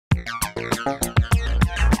Hi,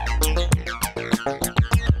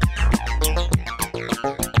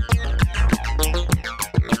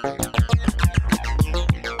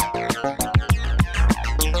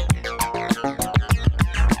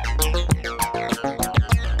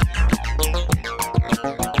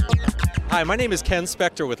 my name is Ken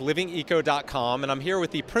Spector with livingeco.com, and I'm here with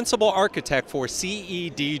the principal architect for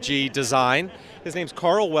CEDG Design. His name's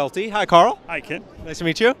Carl Welty. Hi, Carl. Hi, Ken. Nice to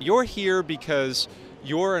meet you. You're here because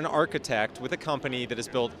you're an architect with a company that has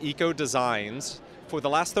built eco designs for the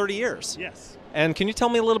last 30 years. Yes. And can you tell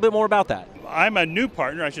me a little bit more about that? I'm a new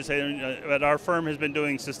partner, I should say, but our firm has been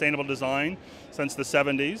doing sustainable design since the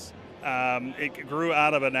 70s. It grew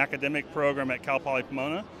out of an academic program at Cal Poly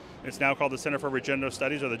Pomona. It's now called the Center for Regenerative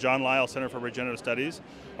Studies, or the John Lisle Center for Regenerative Studies.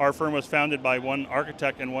 Our firm was founded by one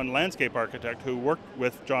architect and one landscape architect who worked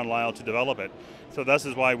with John Lisle to develop it. So this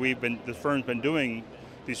is why the firm's been doing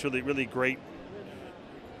these really great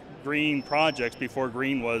green projects before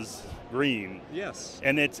green was green. Yes.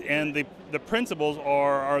 And the principles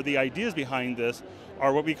are the ideas behind this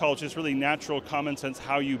are what we call just really natural common sense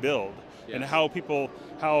how you build. Yes. And how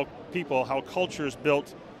cultures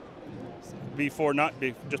built before,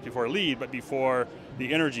 just before LEED, but before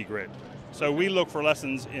the energy grid. So we look for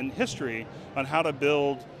lessons in history on how to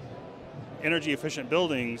build energy efficient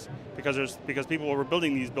buildings because people were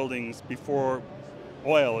building these buildings before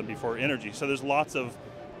oil and before energy. So there's lots of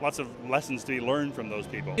lessons to be learned from those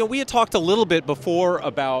people. We had talked a little bit before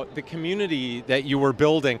about the community that you were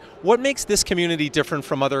building. What makes this community different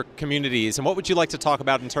from other communities, and what would you like to talk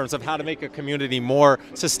about in terms of how to make a community more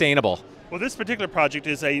sustainable? Well, this particular project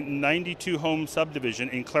is a 92-home subdivision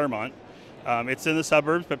in Claremont. It's in the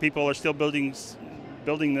suburbs, but people are still building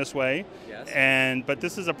this way. Yes. But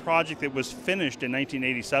this is a project that was finished in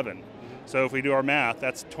 1987. So if we do our math,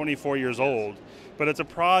 that's 24 years old. But it's a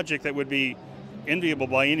project that would be enviable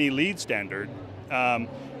by any LEED standard. But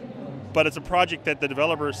it's a project that the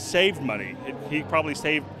developer saved money. He probably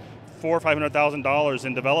saved $400,000 or $500,000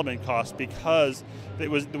 in development costs because it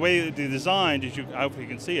was the way they designed. I hope you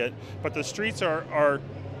can see it. But the streets are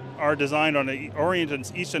designed on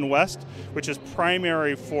oriented east and west, which is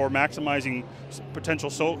primary for maximizing potential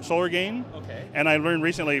solar gain. Okay. And I learned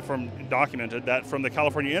recently documented that from the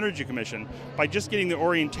California Energy Commission, by just getting the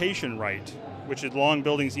orientation right, which is long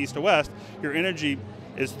buildings east to west, your energy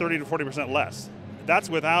is 30 to 40% less. That's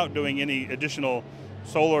without doing any additional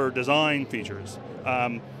solar design features.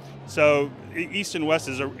 So east and west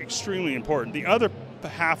is extremely important. The other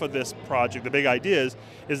half of this project, the big idea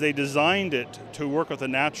is they designed it to work with a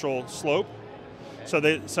natural slope. So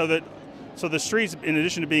the streets, in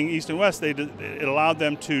addition to being east and west, it allowed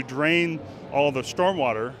them to drain all the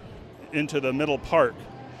stormwater into the middle park,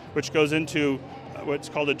 which goes into what's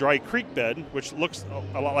called a dry creek bed, which looks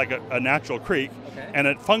a lot like a natural creek, okay. And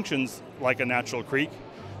it functions like a natural creek.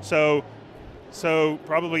 So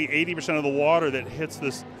probably 80% of the water that hits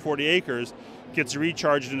this 40 acres gets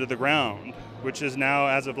recharged into the ground, which is now,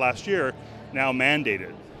 as of last year, now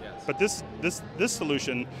mandated. Yes. But this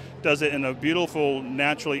solution does it in a beautiful,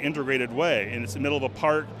 naturally integrated way, and it's in the middle of a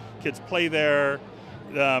park. Kids play there.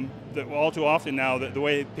 All too often now, the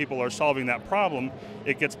way people are solving that problem,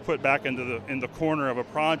 it gets put back in the corner of a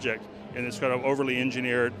project in this kind of overly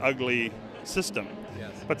engineered, ugly system.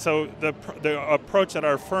 Yes. But so the approach at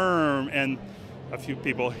our firm and a few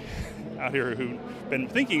people out here who've been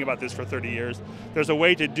thinking about this for 30 years, there's a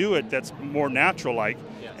way to do it that's more natural-like,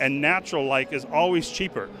 yes. And natural-like is always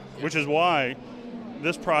cheaper, yes. Which is why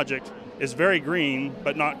this project is very green,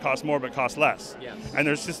 but not cost more, but cost less. Yes. And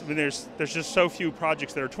there's just so few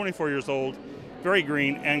projects that are 24 years old, very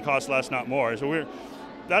green, and cost less, not more. So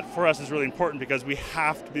that for us is really important because we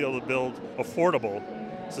have to be able to build affordable,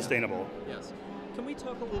 sustainable. Yes. Can we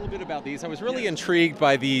talk a little bit about these? I was really intrigued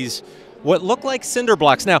by these, what look like cinder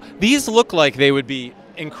blocks. Now, these look like they would be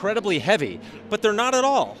incredibly heavy, but they're not at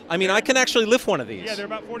all. I mean, I can actually lift one of these. Yeah, they're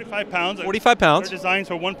about 45 pounds. 45 pounds. They're designed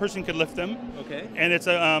so one person could lift them. Okay. And it's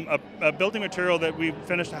a building material that we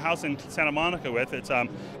finished a house in Santa Monica with. It's a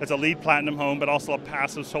LEED Platinum home, but also a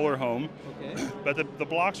passive solar home. Okay. But the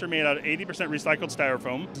blocks are made out of 80% recycled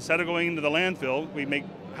styrofoam. Instead of going into the landfill, we make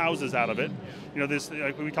houses out of it. You know,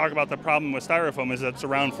 when we talk about the problem with styrofoam is that it's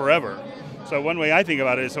around forever. So one way I think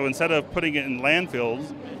about it is, so instead of putting it in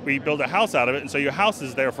landfills, we build a house out of it, and so your house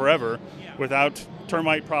is there forever without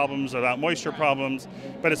termite problems, without moisture problems.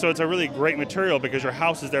 But it's a really great material because your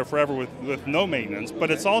house is there forever with no maintenance. But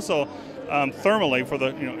it's also thermally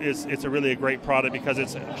it's a really great product because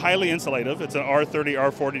it's highly insulative. It's an R30,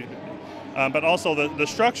 R40, but also the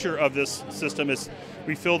structure of this system is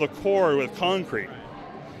we fill the core with concrete.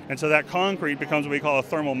 And so that concrete becomes what we call a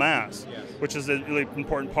thermal mass, which is a really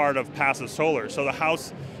important part of passive solar. So the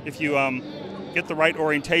house, if you get the right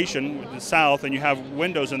orientation with the south and you have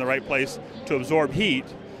windows in the right place to absorb heat,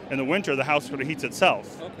 in the winter the house sort of heats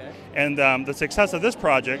itself. Okay. And the success of this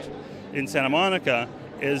project in Santa Monica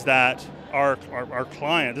is that our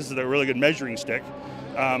client, this is a really good measuring stick,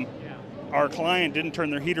 our client didn't turn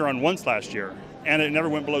their heater on once last year, and it never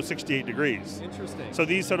went below 68 degrees. Interesting. So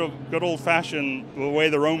these sort of good old-fashioned, the way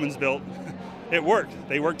the Romans built, it worked.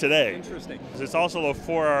 They work today. Interesting. It's also a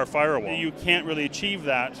 4-hour firewall. You can't really achieve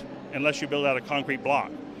that unless you build out a concrete block,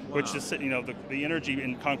 which is, the energy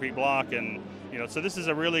in concrete block, and so this is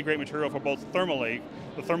a really great material for both thermally,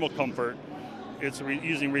 the thermal comfort. It's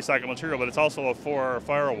using recycled material, but it's also a 4-hour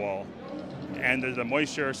firewall. And there's the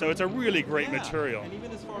moisture, so it's a really great material. And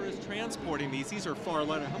even as far as transporting these are far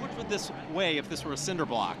lighter. How much would this weigh if this were a cinder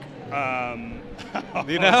block?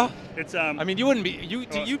 It's. I mean, you wouldn't be.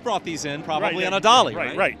 You brought these in probably on a dolly,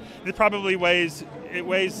 right? Right. It probably weighs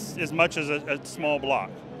as much as a small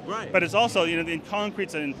block. Right. But it's also, in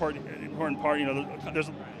concrete's an important part.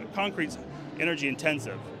 There's concrete's energy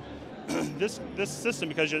intensive. This system,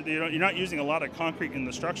 because you're not using a lot of concrete in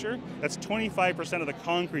the structure, that's 25% of the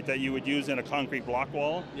concrete that you would use in a concrete block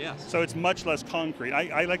wall. Yes. So it's much less concrete.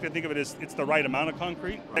 I like to think of it as it's the right amount of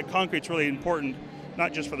concrete. That concrete's really important,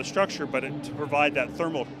 not just for the structure, but to provide that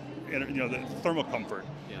thermal, the thermal comfort.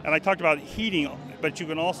 Yeah. And I talked about heating, but you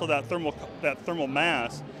can also that thermal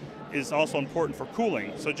mass is also important for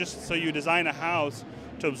cooling. So you design a house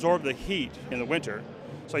to absorb the heat in the winter.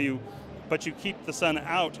 But you keep the sun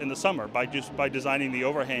out in the summer by designing the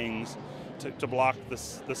overhangs to block the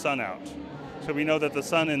sun out. So we know that the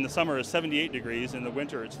sun in the summer is 78 degrees, in the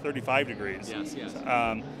winter it's 35 degrees. Yes.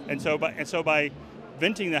 And so by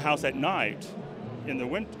venting the house at night in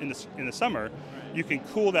the summer, you can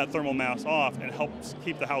cool that thermal mass off and helps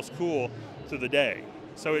keep the house cool through the day.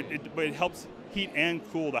 So it helps heat and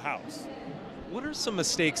cool the house. What are some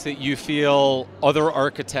mistakes that you feel other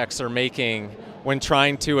architects are making when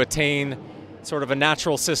trying to attain sort of a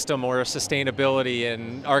natural system or a sustainability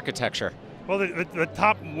in architecture? Well, the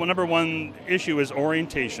top number one issue is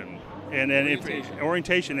orientation. And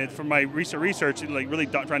orientation, from my recent research, really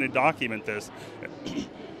trying to document this.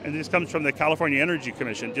 And this comes from the California Energy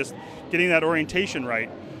Commission. Just getting that orientation right,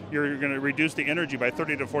 you're going to reduce the energy by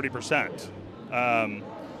 30 to 40%,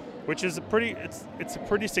 which is it's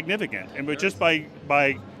pretty significant. And but just by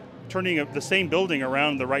turning the same building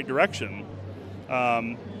around the right direction,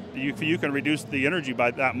 you can reduce the energy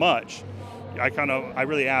by that much. I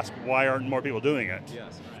really ask, why aren't more people doing it?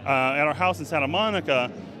 Yes. At our house in Santa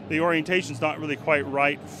Monica, the orientation's not really quite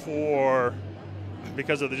right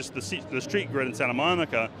because of the street grid in Santa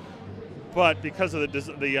Monica, but because of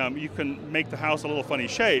you can make the house a little funny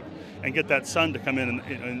shape and get that sun to come in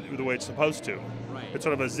the way it's supposed to. Right. It's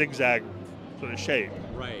sort of a zigzag sort of shape.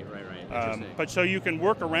 Right. But so you can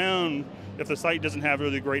work around. If the site doesn't have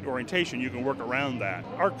really great orientation, you can work around that.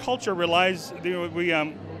 Our culture relies, we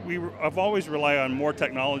have always relied on more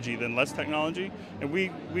technology than less technology, and we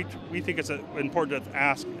think it's important to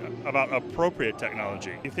ask about appropriate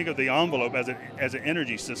technology. You think of the envelope as an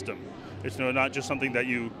energy system. It's not just something that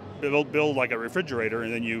you build like a refrigerator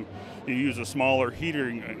and then you use a smaller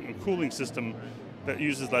heating and cooling system that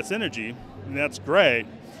uses less energy, and that's great.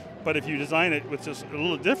 But if you design it with just a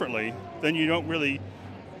little differently, then you don't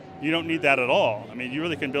need that at all. I mean, you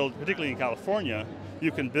really can build, particularly in California,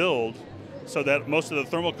 you can build so that most of the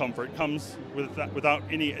thermal comfort comes without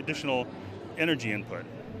any additional energy input.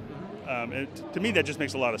 To me, that just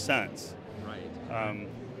makes a lot of sense. Right.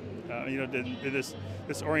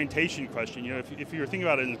 This orientation question. If you're thinking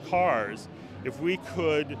about it in cars, if we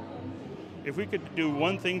could do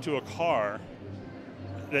one thing to a car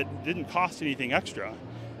that didn't cost anything extra,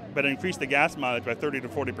 but increase the gas mileage by 30 to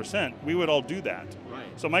 40%, we would all do that. Right.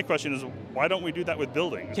 So my question is, why don't we do that with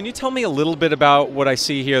buildings? Can you tell me a little bit about what I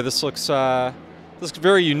see here? This looks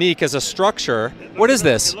very unique as a structure. What is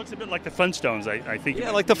this? It looks a bit like the Flintstones, I think.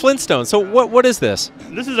 Yeah, like the Flintstones. So what is this?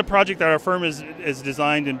 This is a project that our firm is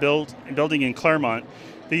designed and building in Claremont.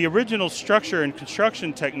 The original structure and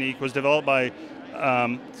construction technique was developed by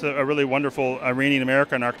a really wonderful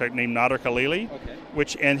Iranian-American architect named Nader Khalili,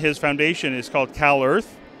 and his foundation is called Cal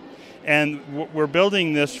Earth. And we're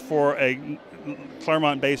building this for a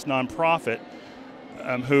Claremont-based nonprofit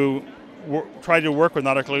who tried to work with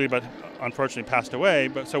Nader Khalili, but unfortunately passed away.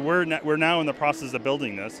 But so we're now in the process of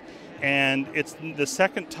building this, and it's the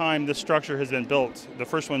second time this structure has been built. The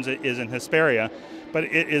first one is in Hesperia, but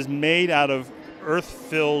it is made out of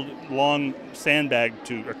earth-filled long sandbag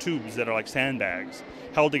tubes that are like sandbags,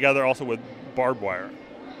 held together also with barbed wire.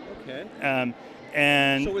 Okay.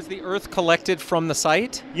 And so is the earth collected from the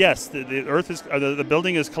site? Yes, the earth is the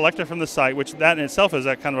building is collected from the site, which that in itself is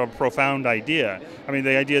a kind of a profound idea. I mean,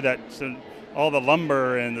 the idea that all the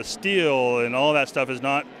lumber and the steel and all that stuff is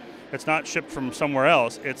not shipped from somewhere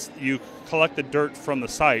else. It's you collect the dirt from the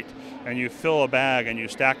site and you fill a bag and you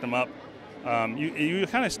stack them up. You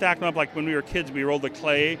kind of stack them up like when we were kids. We rolled the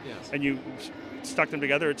clay and you stuck them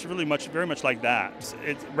together. It's really very much like that.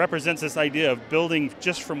 It represents this idea of building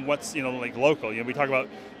just from what's like local. We talk about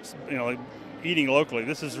like eating locally.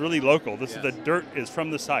 This is really local. This is the dirt is from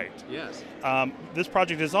the site. Yes. This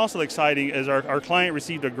project is also exciting as our client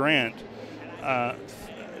received a grant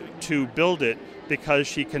to build it because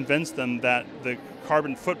she convinced them that the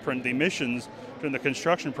carbon footprint, the emissions during the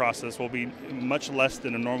construction process will be much less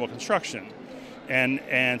than a normal construction.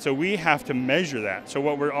 And so we have to measure that. So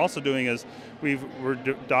what we're also doing is we're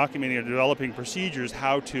documenting or developing procedures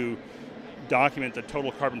how to document the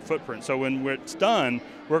total carbon footprint. So when it's done,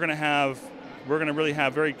 we're going to really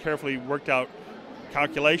have very carefully worked out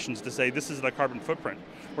calculations to say this is the carbon footprint.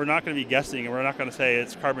 We're not going to be guessing, and we're not going to say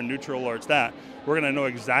it's carbon neutral or it's that. We're going to know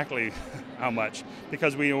exactly how much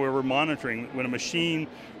because we're monitoring. When a machine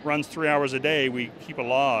runs 3 hours a day, we keep a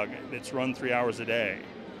log. It's run 3 hours a day.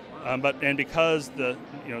 And because the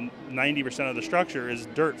 90% of the structure is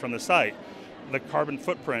dirt from the site, the carbon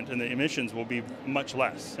footprint and the emissions will be much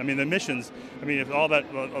less. I mean, the emissions. I mean, if all that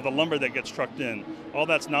the lumber that gets trucked in, all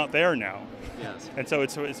that's not there now. Yes. And so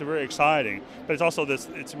it's very exciting. But it's also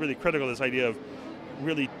it's really critical, this idea of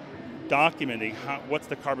really documenting what's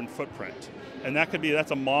the carbon footprint, and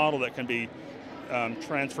that's a model that can be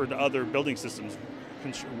transferred to other building systems,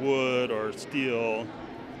 wood or steel.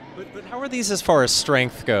 But how are these as far as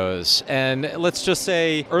strength goes? And let's just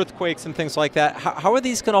say earthquakes and things like that, how are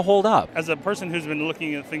these going to hold up? As a person who's been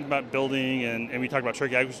looking at things about building, and we talk about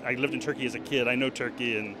Turkey, I lived in Turkey as a kid. I know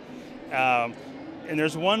Turkey, and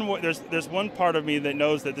there's one part of me that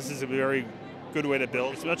knows that this is a very good way to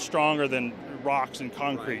build. It's much stronger than rocks and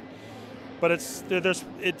concrete. But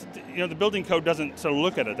the building code doesn't sort of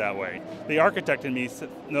look at it that way. The architect in me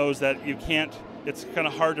knows that you can't. It's kind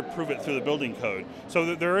of hard to prove it through the building code.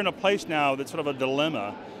 So they're in a place now that's sort of a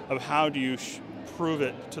dilemma of how do you prove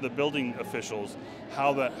it to the building officials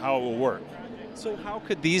how it will work. So how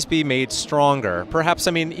could these be made stronger? Perhaps,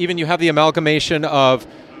 I mean, even you have the amalgamation of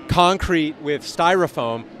concrete with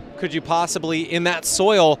styrofoam. Could you possibly, in that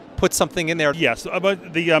soil, put something in there? Yes,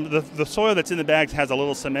 but the soil that's in the bags has a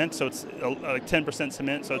little cement, so it's like 10%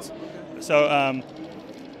 cement.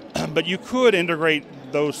 But you could integrate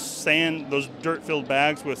those dirt-filled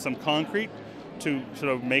bags with some concrete to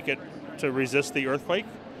sort of make it to resist the earthquake.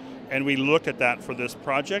 And we looked at that for this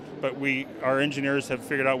project, but our engineers have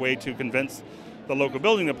figured out a way to convince the local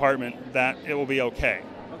building department that it will be okay.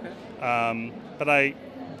 Okay.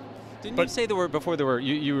 Didn't you say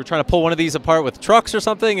you were trying to pull one of these apart with trucks or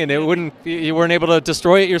something, and you weren't able to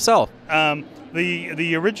destroy it yourself?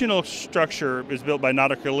 The original structure was built by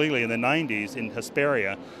Nautical in the 90s in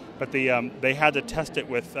Hesperia, but they had to test it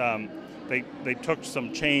with they took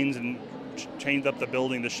some chains and chained up the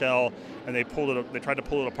building, the shell, and they tried to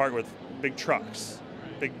pull it apart with big trucks,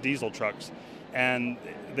 big diesel trucks, and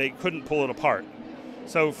they couldn't pull it apart.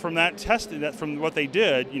 So from that testing, from what they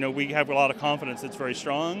did, we have a lot of confidence it's very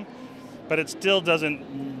strong. But it still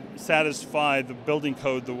doesn't satisfy the building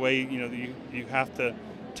code the way you have to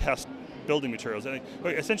test building materials. And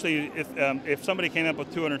essentially, if somebody came up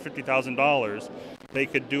with $250,000, they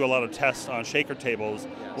could do a lot of tests on shaker tables,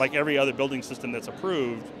 like every other building system that's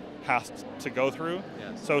approved has to go through.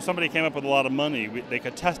 Yes. So if somebody came up with a lot of money, they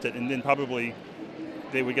could test it, and then probably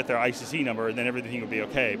they would get their ICC number, and then everything would be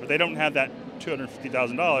okay. But they don't have that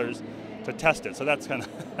 $250,000 to test it, so that's kind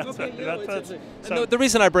of. The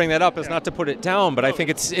reason I bring that up is not to put it down, but I think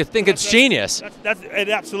it's genius.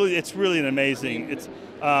 Absolutely, it's really an amazing. It's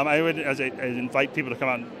I would invite people to come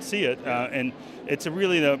out and see it, and it's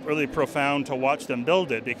really profound to watch them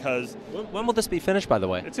build it because. When will this be finished, by the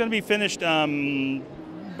way? It's going to be finished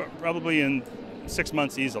probably in 6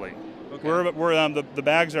 months easily. Okay. The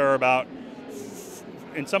bags are about,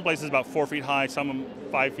 in some places about 4 feet high, some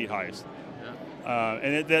 5 feet high.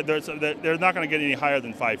 And they're not going to get any higher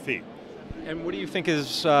than 5 feet. And what do you think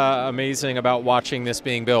is amazing about watching this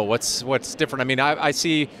being built? What's different? I mean, I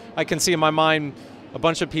can see in my mind a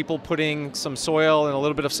bunch of people putting some soil and a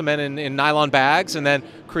little bit of cement in nylon bags, and then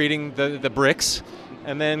creating the bricks,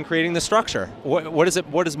 and then creating the structure. What is it?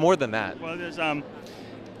 What is more than that? Well, there's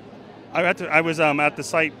I was at the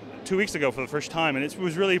site 2 weeks ago for the first time, and it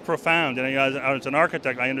was really profound. And as an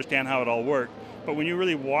architect, I understand how it all worked. But when you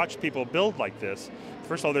really watch people build like this,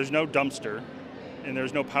 first of all, there's no dumpster, and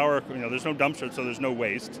there's no power. There's no dumpster, so there's no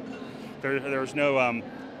waste. There's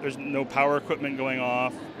no power equipment going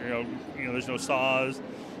off. There's no saws.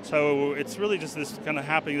 So it's really just this kind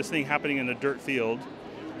of this thing happening in a dirt field,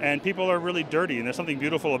 and people are really dirty. And there's something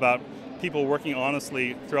beautiful about people working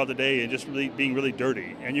honestly throughout the day and just really being really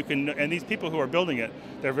dirty. And these people who are building it,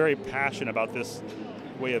 they're very passionate about this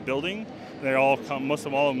way of building. Most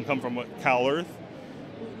of them come from Cal Earth,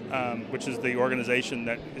 which is the organization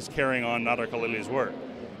that is carrying on Nader Khalili's work.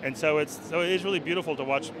 And so it is really beautiful to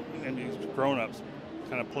watch these grown-ups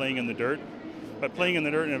kind of playing in the dirt, but playing in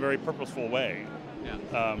the dirt in a very purposeful way.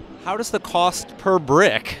 Yeah. How does the cost per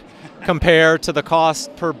brick compare to the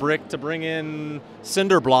cost per brick to bring in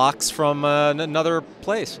cinder blocks from another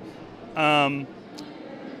place?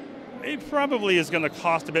 It probably is going to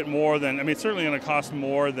cost a bit more than, it's certainly going to cost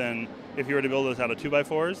more than if you were to build this out of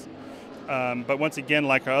 2x4s. But once again,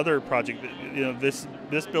 like our other project, this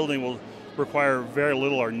building will require very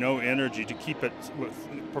little or no energy to keep it,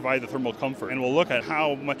 provide the thermal comfort. And we'll look at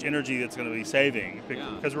how much energy it's going to be saving,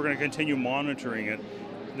 because we're going to continue monitoring it,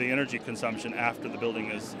 the energy consumption after the building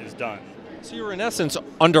is done. So you're in essence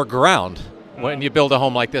underground when you build a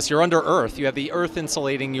home like this. You're under earth. You have the earth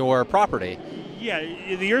insulating your property. Yeah,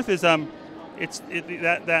 the earth is that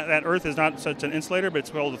earth is not such an insulator, but it's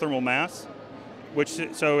called a thermal mass,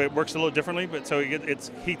 so it works a little differently. But so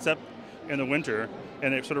it heats up in the winter,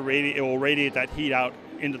 and it will radiate that heat out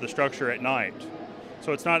into the structure at night.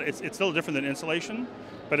 So it's still different than insulation,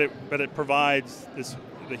 but it provides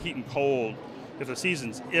the heat and cold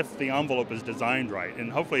if the envelope is designed right,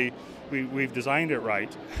 and hopefully we've designed it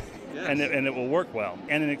right. Yes. and it will work well.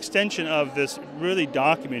 And an extension of this, really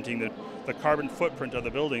documenting the carbon footprint of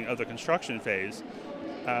the building, of the construction phase.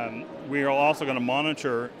 We are also going to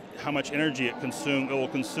monitor how much energy it will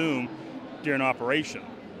consume during operation.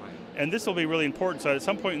 And this will be really important. So at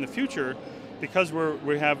some point in the future, because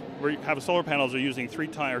we have solar panels are using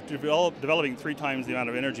developing 3 times the amount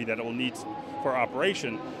of energy that it will need for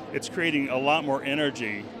operation, it's creating a lot more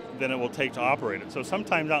energy than it will take to operate it. So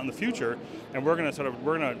sometimes out in the future, and we're going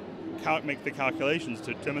to make the calculations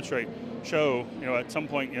to show at some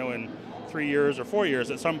point in 3 years or 4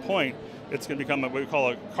 years, at some point it's going to become what we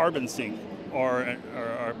call a carbon sink or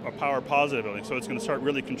a power positive building. So it's going to start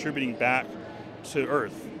really contributing back to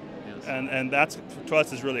Earth. Yes. And that's, to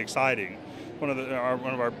us, is really exciting. One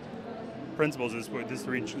of our principles is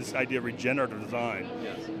this idea of regenerative design.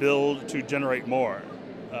 Yes. Build to generate more.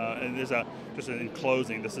 And there's just in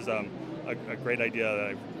closing, this is a great idea that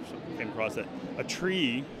I came across, that a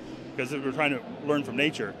tree, because we're trying to learn from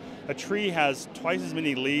nature, a tree has twice as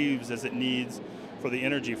many leaves as it needs for the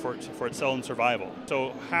energy for its own survival.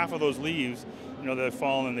 So half of those leaves, they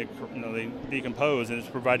fall and they decompose, and it's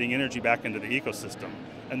providing energy back into the ecosystem.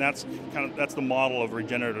 And that's the model of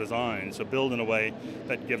regenerative design. So build in a way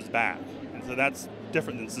that gives back. And so that's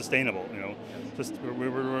different than sustainable. Just we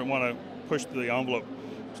want to push the envelope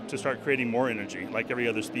to start creating more energy, like every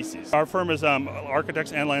other species. Our firm is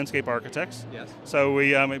architects and landscape architects. Yes. So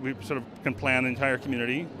we sort of can plan the entire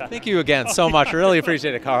community. Thank you again so much. Really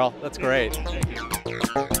appreciate it, Carl. That's great. Thank you.